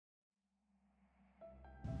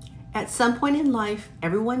At some point in life,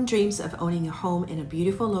 everyone dreams of owning a home in a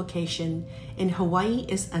beautiful location, and Hawaii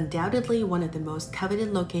is undoubtedly one of the most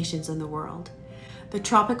coveted locations in the world. The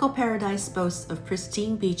tropical paradise boasts of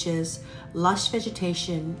pristine beaches, lush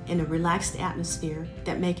vegetation, and a relaxed atmosphere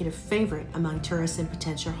that make it a favorite among tourists and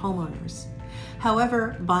potential homeowners.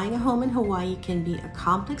 However, buying a home in Hawaii can be a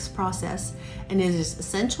complex process, and it is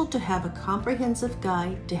essential to have a comprehensive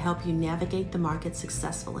guide to help you navigate the market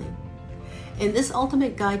successfully. In this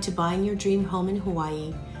ultimate guide to buying your dream home in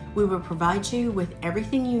Hawaii, we will provide you with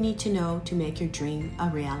everything you need to know to make your dream a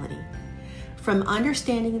reality. From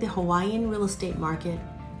understanding the Hawaiian real estate market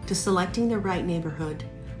to selecting the right neighborhood,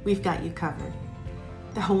 we've got you covered.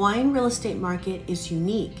 The Hawaiian real estate market is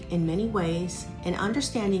unique in many ways, and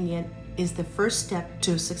understanding it is the first step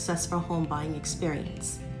to a successful home buying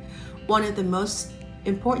experience. One of the most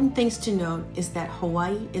important things to note is that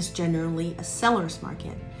Hawaii is generally a seller's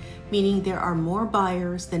market, meaning there are more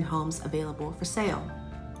buyers than homes available for sale.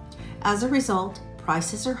 As a result,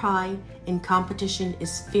 prices are high and competition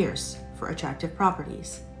is fierce for attractive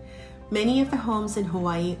properties. Many of the homes in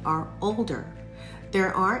Hawaii are older.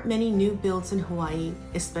 There aren't many new builds in Hawaii,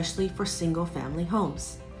 especially for single-family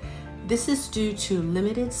homes. This is due to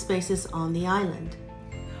limited spaces on the island.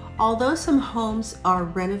 Although some homes are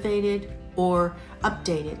renovated or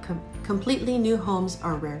updated, completely new homes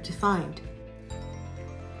are rare to find.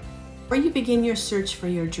 Before you begin your search for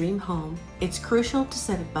your dream home, it's crucial to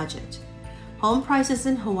set a budget. Home prices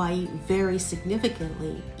in Hawaii vary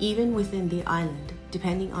significantly, even within the island,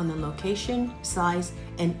 depending on the location, size,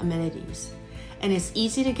 and amenities. And it's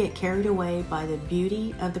easy to get carried away by the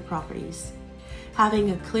beauty of the properties.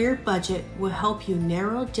 Having a clear budget will help you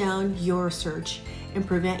narrow down your search and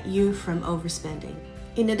prevent you from overspending.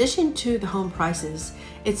 In addition to the home prices,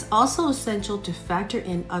 it's also essential to factor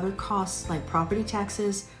in other costs like property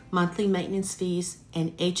taxes, monthly maintenance fees,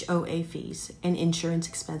 and HOA fees, and insurance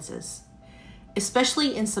expenses.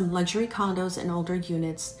 Especially in some luxury condos and older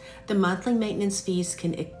units, the monthly maintenance fees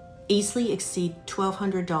can easily exceed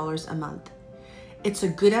 $1,200 a month. It's a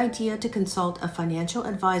good idea to consult a financial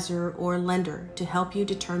advisor or lender to help you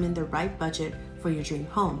determine the right budget for your dream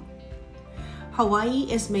home.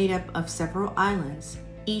 Hawaii is made up of several islands,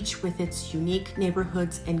 each with its unique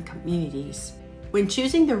neighborhoods and communities. When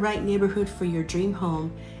choosing the right neighborhood for your dream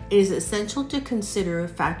home, it is essential to consider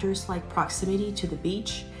factors like proximity to the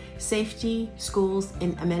beach, safety, schools,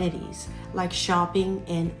 and amenities like shopping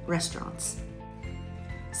and restaurants.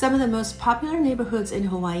 Some of the most popular neighborhoods in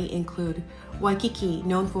Hawaii include Waikiki,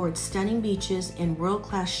 known for its stunning beaches and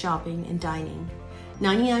world-class shopping and dining.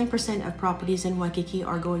 99% of properties in Waikiki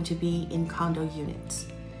are going to be in condo units.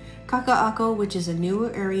 Kaka'ako, which is a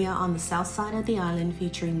newer area on the south side of the island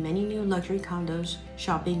featuring many new luxury condos,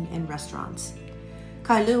 shopping, and restaurants.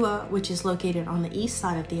 Kailua, which is located on the east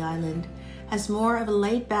side of the island, has more of a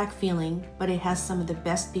laid-back feeling, but it has some of the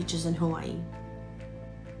best beaches in Hawaii.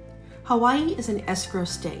 Hawaii is an escrow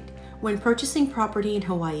state. When purchasing property in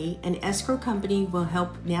Hawaii, an escrow company will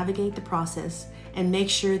help navigate the process and make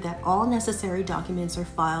sure that all necessary documents are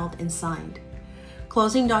filed and signed.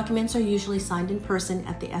 Closing documents are usually signed in person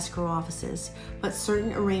at the escrow offices, but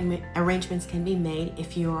certain arrangements can be made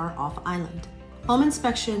if you are off-island. Home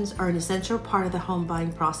inspections are an essential part of the home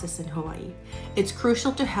buying process in Hawaii. It's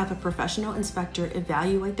crucial to have a professional inspector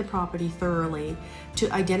evaluate the property thoroughly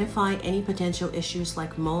to identify any potential issues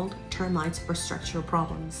like mold, termites, or structural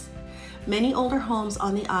problems. Many older homes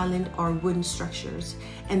on the island are wooden structures,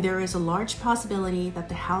 and there is a large possibility that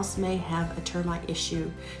the house may have a termite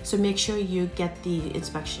issue, so make sure you get the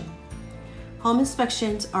inspection. Home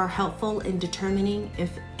inspections are helpful in determining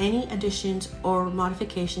if any additions or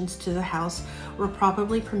modifications to the house were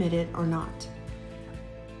properly permitted or not.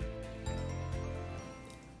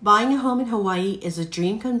 Buying a home in Hawaii is a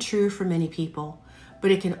dream come true for many people,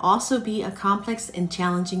 but it can also be a complex and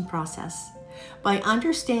challenging process. By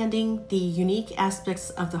understanding the unique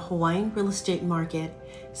aspects of the Hawaiian real estate market,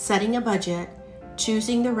 setting a budget,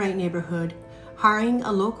 choosing the right neighborhood, hiring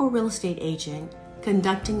a local real estate agent,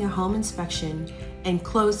 conducting a home inspection, and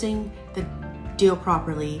closing the deal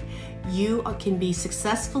properly, you can be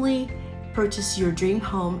successfully purchase your dream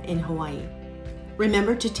home in Hawaii.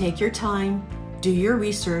 Remember to take your time, do your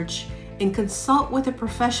research, and consult with the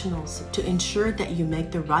professionals to ensure that you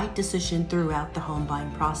make the right decision throughout the home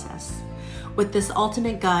buying process. With this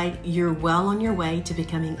ultimate guide, you're well on your way to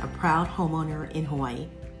becoming a proud homeowner in Hawaii.